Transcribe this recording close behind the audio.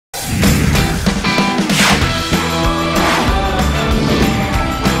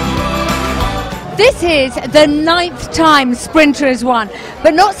This is the 9th time Sprinter has won,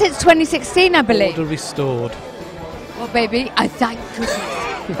 but not since 2016, I believe. Order restored. Well, baby, I thank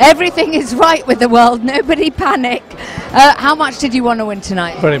goodness. Everything is right with the world. Nobody panic. How much did you want to win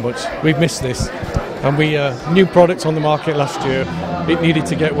tonight? Very much. We've missed this. And we new products on the market last year. It needed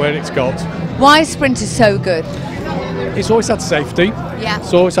to get where it's got. Why is Sprinter so good? It's always had safety. Yeah.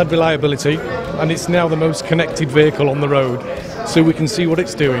 It's always had reliability. And it's now the most connected vehicle on the road. So we can see what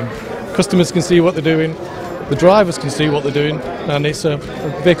it's doing. Customers can see what they're doing. The drivers can see what they're doing. And it's a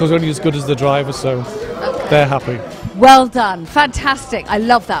vehicle's only as good as the driver, so they're happy. Well done. Fantastic. I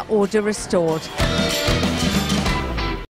love that. Order restored.